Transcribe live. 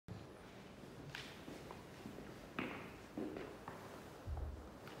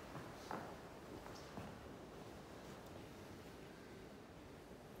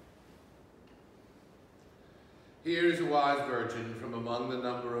Here is a wise virgin from among the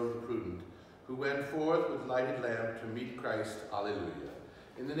number of the prudent, who went forth with lighted lamp to meet Christ. Alleluia.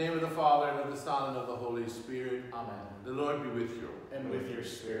 In the name of the Father, and of the Son, and of the Holy Spirit. Amen. The Lord be with you. And with your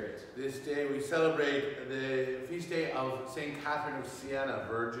spirit. This day we celebrate the feast day of St. Catherine of Siena,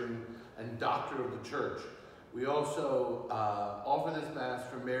 Virgin and Doctor of the Church. We also offer this Mass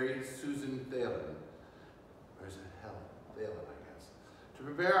for Mary Susan Thalen. Or is it Thalen, I guess. To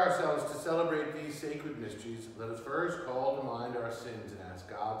prepare ourselves to celebrate these sacred mysteries, let us first call to mind our sins and ask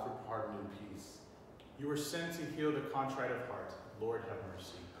God for pardon and peace. You were sent to heal the contrite of heart. Lord, have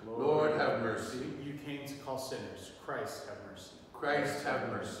mercy. Lord, have mercy. You came to call sinners. Christ, have mercy. Christ, have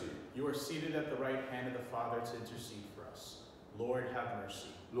mercy. You are seated at the right hand of the Father to intercede for us. Lord, have mercy.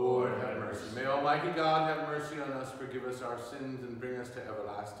 Lord, have mercy. May Almighty God have mercy on us, forgive us our sins, and bring us to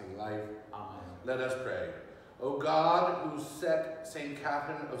everlasting life. Amen. Let us pray. O God, who set St.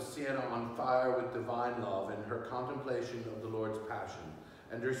 Catherine of Siena on fire with divine love in her contemplation of the Lord's passion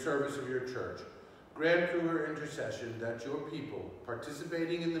and her service of your church, grant through her intercession that your people,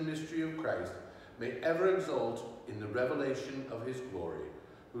 participating in the mystery of Christ, may ever exult in the revelation of his glory,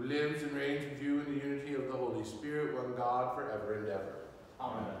 who lives and reigns with you in the unity of the Holy Spirit, one God, forever and ever.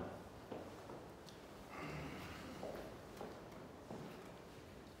 Amen.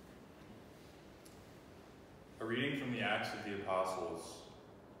 A reading from the Acts of the Apostles.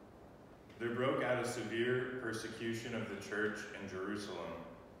 There broke out a severe persecution of the church in Jerusalem,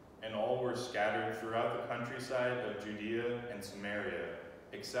 and all were scattered throughout the countryside of Judea and Samaria,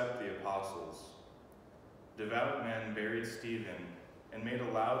 except the apostles. Devout men buried Stephen and made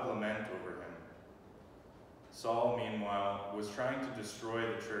a loud lament over him. Saul, meanwhile, was trying to destroy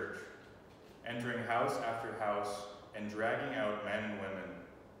the church, entering house after house and dragging out men and women.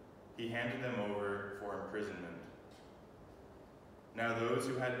 He handed them over for imprisonment. Now those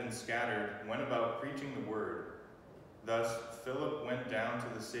who had been scattered went about preaching the word. Thus Philip went down to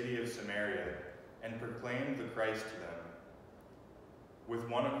the city of Samaria and proclaimed the Christ to them. With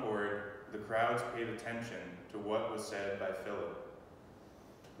one accord, the crowds paid attention to what was said by Philip.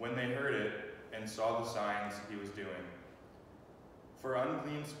 When they heard it and saw the signs he was doing. For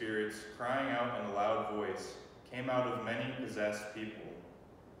unclean spirits, crying out in a loud voice, came out of many possessed people,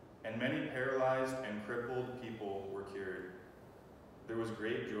 and many paralyzed and crippled people were cured. There was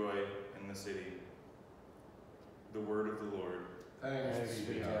great joy in the city. The word of the Lord. Thanks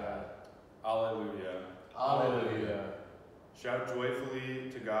be to God. Alleluia. Alleluia. Shout joyfully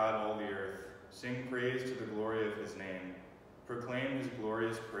to God, all the earth. Sing praise to the glory of his name. Proclaim his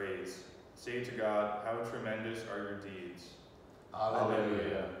glorious praise. Say to God, how tremendous are your deeds.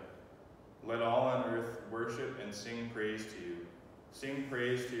 Alleluia. Let all on earth worship and sing praise to you. Sing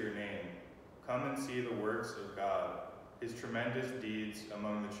praise to your name. Come and see the works of God, his tremendous deeds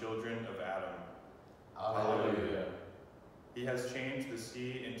among the children of Adam. Alleluia. He has changed the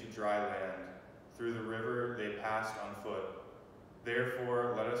sea into dry land. Through the river they passed on foot.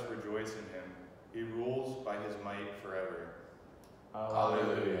 Therefore let us rejoice in him. He rules by his might forever.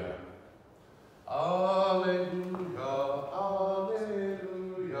 Alleluia. Alleluia.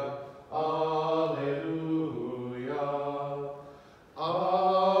 Alleluia. Alleluia.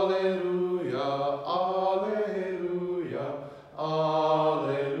 Alleluia. Alleluia.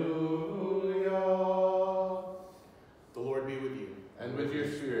 Alleluia. The Lord be with you. And with your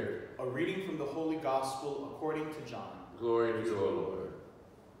spirit. A reading from the Holy Gospel according to John. Glory to you, O Lord.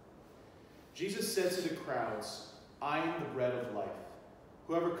 Jesus said to the crowds, I am the bread of life.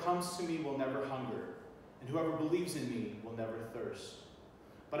 Whoever comes to me will never hunger, and whoever believes in me will never thirst.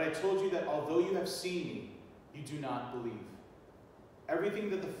 But I told you that although you have seen me, you do not believe. Everything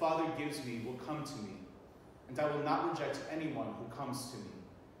that the Father gives me will come to me, and I will not reject anyone who comes to me,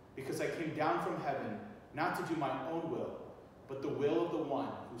 because I came down from heaven not to do my own will, but the will of the one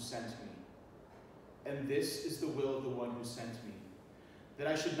who sent me. And this is the will of the one who sent me, that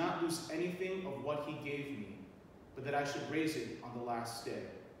I should not lose anything of what he gave me, but that I should raise it on the last day.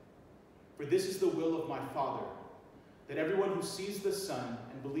 For this is the will of my Father, that everyone who sees the Son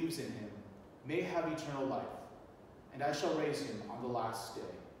and believes in him may have eternal life, and I shall raise him on the last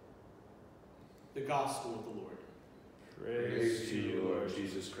day. The Gospel of the Lord. Praise to you, Lord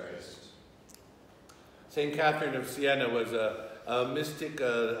Jesus Christ. St. Catherine of Siena was a mystic,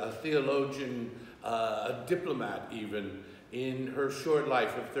 a theologian, a diplomat even, in her short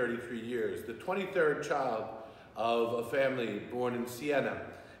life of 33 years. The 23rd child of a family born in Siena.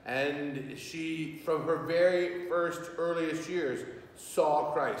 And she, from her very first, earliest years,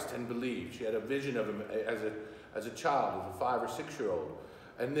 saw Christ and believed. She had a vision of him as a child, as a 5 or 6-year-old.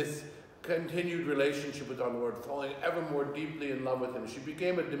 And this continued relationship with our Lord, falling ever more deeply in love with him. She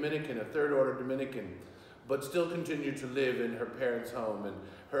became a Dominican, a third order Dominican. but still continued to live in her parents' home. And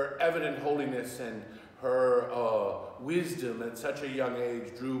her evident holiness and her wisdom at such a young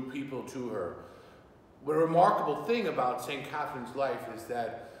age drew people to her. The remarkable thing about St. Catherine's life is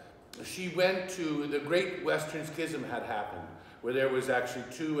that she went to, the Great Western Schism had happened, where there was actually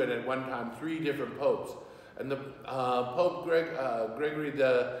 2 and at one time 3 different popes. And the Pope Gregory XI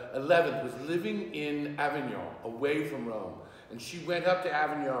was living in Avignon, away from Rome. And she went up to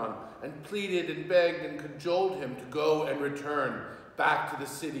Avignon and pleaded and begged and cajoled him to go and return back to the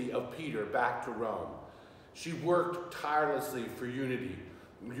city of Peter, back to Rome. She worked tirelessly for unity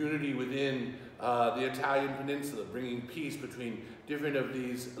within the Italian peninsula, bringing peace between different of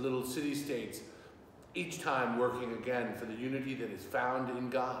these little city-states, each time working again for the unity that is found in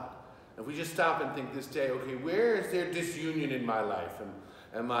God. If we just stop and think this day, okay, where is there disunion in my life?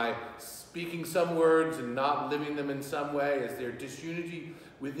 Am I speaking some words and not living them in some way? Is there disunity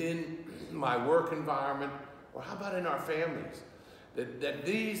within my work environment? Or how about in our families? That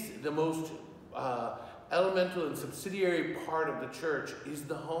the most elemental and subsidiary part of the church is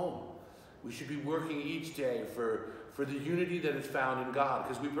the home. We should be working each day for the unity that is found in God,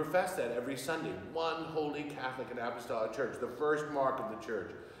 because we profess that every Sunday. One holy Catholic and Apostolic Church. The first mark of the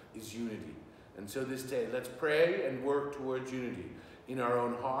church is unity. And so this day, let's pray and work towards unity in our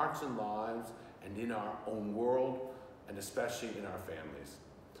own hearts and lives and in our own world, and especially in our families.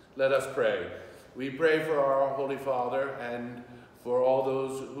 Let us pray. We pray for our Holy Father and for all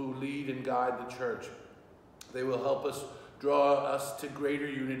those who lead and guide the church. They will help us, draw us to greater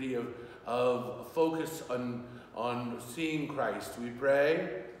unity of focus on seeing Christ. We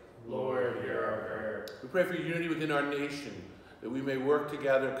pray. Lord, hear our prayer. We pray for unity within our nation, that we may work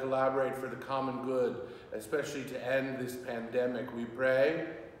together, collaborate for the common good, especially to end this pandemic. We pray.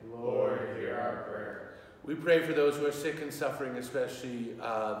 Lord, hear our prayer. We pray for those who are sick and suffering, especially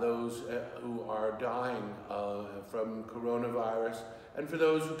those who are dying from coronavirus, and for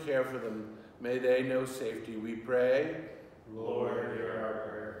those who care for them. May they know safety. We pray. Lord, hear our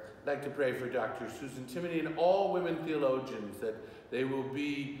prayer. I'd like to pray for Dr. Susan Timoney and all women theologians, that they will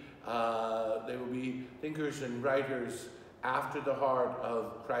be thinkers and writers after the heart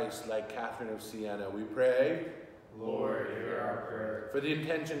of Christ, like Catherine of Siena. We pray. Lord, hear our prayer. For the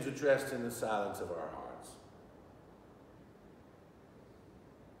intentions which rest in the silence of our hearts.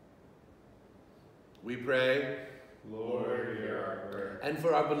 We pray. Lord, hear our prayer. And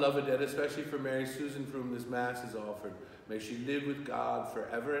for our beloved dead, especially for Mary Susan, for whom this Mass is offered. May she live with God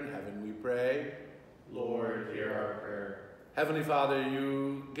forever in heaven. We pray. Lord, hear our prayer. Heavenly Father,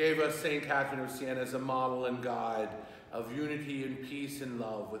 you gave us St. Catherine of Siena as a model and guide of unity and peace and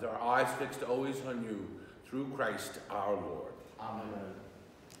love, with our eyes fixed always on you, through Christ our Lord. Amen.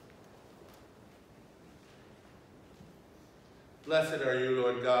 Blessed are you,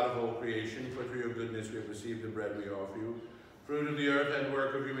 Lord God of all creation, for through your goodness we have received the bread we offer you, fruit of the earth and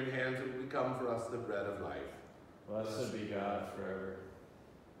work of human hands, that will become for us the bread of life. Blessed be God forever.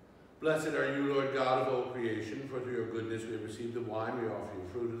 Blessed are you, Lord God of all creation, for through your goodness we have received the wine we offer you,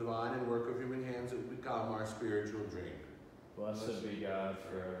 fruit of the vine and work of human hands, that will become our spiritual drink. Blessed be God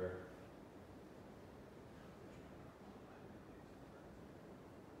forever.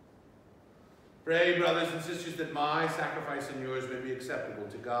 Pray, brothers and sisters, that my sacrifice and yours may be acceptable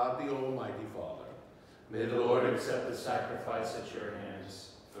to God, the Almighty Father. May the Lord accept the sacrifice at your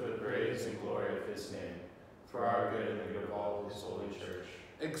hands, for the praise and glory of his name, for our good and the good of all his holy church.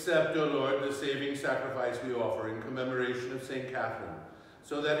 Accept, O Lord, the saving sacrifice we offer in commemoration of St. Catherine,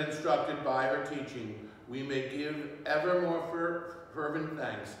 so that, instructed by her teaching, we may give ever more fervent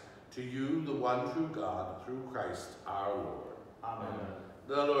thanks to you, the one true God, through Christ our Lord. Amen.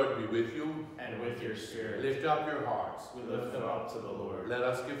 The Lord be with you. And with your spirit. Lift up your hearts. We lift them up to the Lord. Let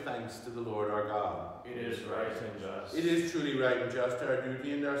us give thanks to the Lord our God. It is right and just. It is truly right and just, our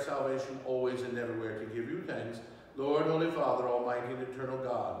duty and our salvation, always and everywhere, to give you thanks, Lord, Holy Father, Almighty and eternal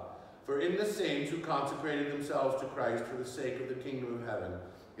God. For in the saints who consecrated themselves to Christ for the sake of the kingdom of heaven,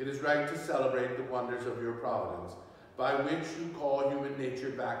 it is right to celebrate the wonders of your providence, by which you call human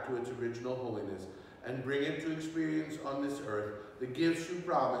nature back to its original holiness, and bring it to experience on this earth the gifts you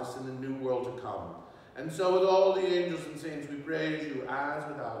promise in the new world to come. And so with all the angels and saints we praise you, as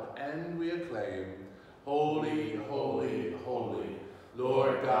without end we acclaim, Holy, holy, holy,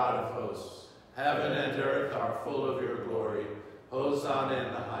 Lord God of hosts, heaven and earth are full of your glory. Hosanna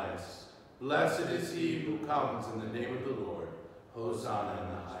in the highest. Blessed is he who comes in the name of the Lord. Hosanna in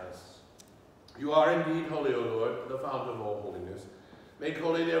the highest. You are indeed holy, O Lord, the fount of all holiness. Make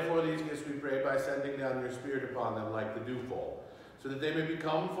holy, therefore, these gifts, we pray, by sending down your Spirit upon them like the dewfall, so that they may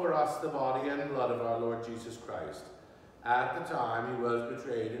become for us the body and blood of our Lord Jesus Christ. At the time he was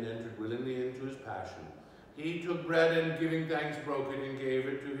betrayed and entered willingly into his passion, He took bread and, giving thanks, broke it and gave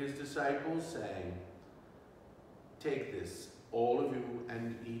it to his disciples, saying, "Take this, all of you,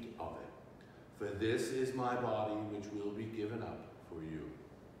 and eat of it, for this is my body, which will be given up for you."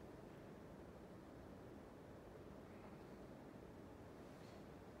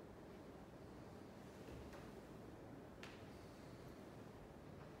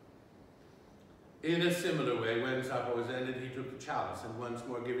 In a similar way, when supper was ended, he took the chalice, and once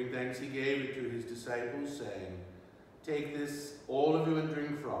more giving thanks, he gave it to his disciples, saying, "Take this, all of you, and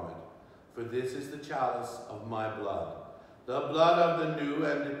drink from it, for this is the chalice of my blood, the blood of the new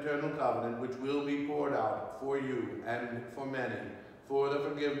and eternal covenant, which will be poured out for you and for many, for the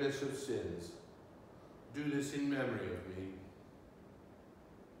forgiveness of sins. Do this in memory of me."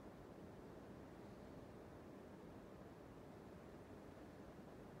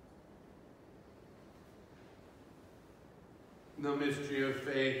 The mystery of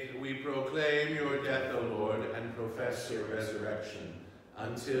faith, we proclaim your death, O Lord, and profess your resurrection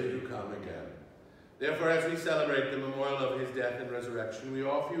until you come again. Therefore, as we celebrate the memorial of his death and resurrection, we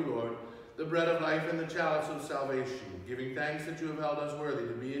offer you, Lord, the bread of life and the chalice of salvation, giving thanks that you have held us worthy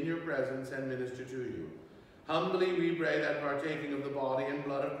to be in your presence and minister to you. Humbly we pray that, partaking of the body and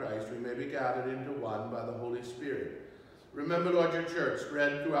blood of Christ, we may be gathered into one by the Holy Spirit. Remember, Lord, your church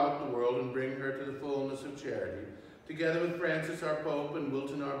spread throughout the world and bring her to the fullness of charity, together with Francis our Pope and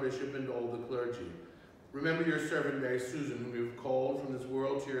Wilton our Bishop and all the clergy. Remember your servant Mary Susan, whom you have called from this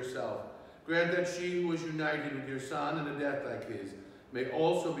world to yourself. Grant that she who was united with your Son in a death like his may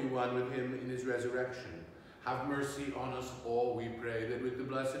also be one with him in his resurrection. Have mercy on us all, we pray, that with the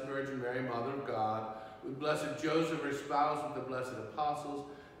Blessed Virgin Mary, Mother of God, with blessed Joseph, her spouse, with the blessed apostles,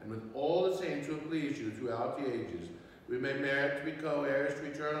 and with all the saints who have pleased you throughout the ages, we may merit to be co-heirs to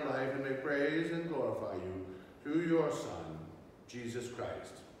eternal life and may praise and glorify you through your Son, Jesus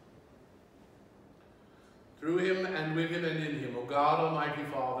Christ. Through him and with him and in him, O God, Almighty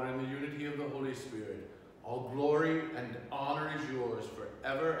Father, in the unity of the Holy Spirit, all glory and honor is yours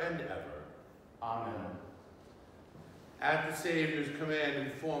forever and ever. Amen. At the Savior's command,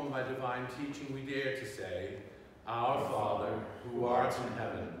 informed by divine teaching, we dare to say, Our Father, who art in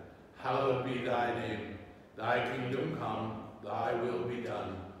heaven, hallowed be thy name. Thy kingdom come, thy will be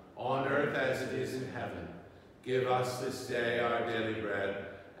done, on earth as it is in heaven. Give us this day our daily bread,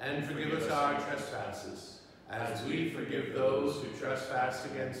 and forgive us our trespasses, as we forgive those who trespass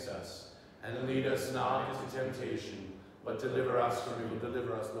against us. And lead us not into temptation, but deliver us from evil.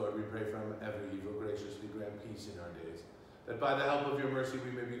 Deliver us, Lord, we pray, from every evil. Graciously grant peace in our days, that by the help of your mercy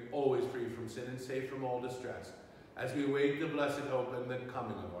we may be always free from sin and safe from all distress, as we await the blessed hope and the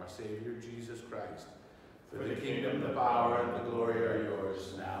coming of our Savior, Jesus Christ. For the kingdom, the power, and the glory are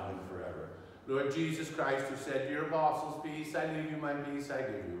yours, now and forever. Lord Jesus Christ, who said to your apostles, "Peace I leave you, my peace I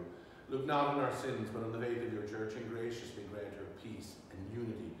give you," look not on our sins, but on the faith of your church, and graciously grant her peace and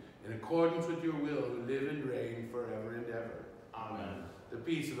unity, in accordance with your will, who live and reign forever and ever. Amen. The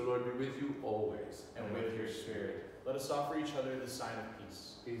peace of the Lord be with you always. And with your spirit. Let us offer each other the sign of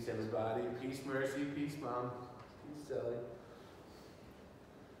peace. Peace, everybody. Peace, Mercy. Peace, Mom. Peace, Sally.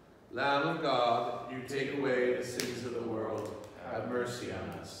 Lamb of God, you take away the sins of the world. Have mercy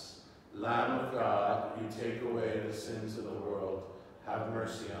on us. Lamb of God, you take away the sins of the world. Have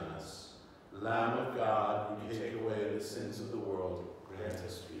mercy on us. Lamb of God, you take away the sins of the world. Grant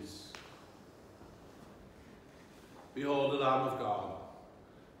us peace. Behold the Lamb of God.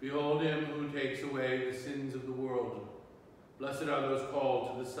 Behold him who takes away the sins of the world. Blessed are those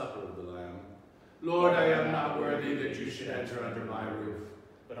called to the supper of the Lamb. Lord, I am not worthy that you should enter under my roof,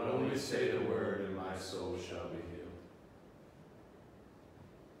 but only say the word, and my soul shall be healed.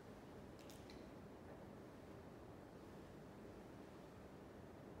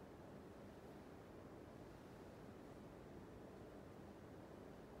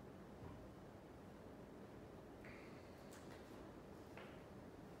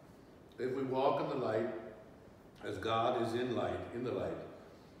 If we walk in the light, as God is in the light,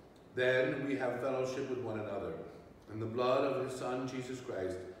 then we have fellowship with one another. And the blood of his Son, Jesus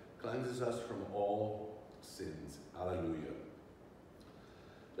Christ, cleanses us from all sins. Alleluia.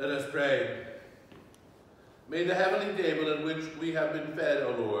 Let us pray. May the heavenly table at which we have been fed,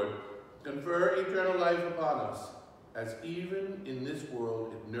 O Lord, confer eternal life upon us, as even in this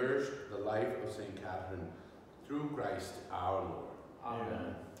world it nourished the life of St. Catherine, through Christ our Lord.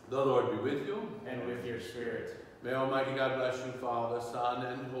 Amen. The Lord be with you. And with your spirit. May Almighty God bless you, Father, Son,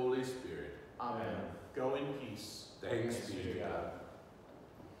 and Holy Spirit. Amen. Go in peace. Thanks be to God.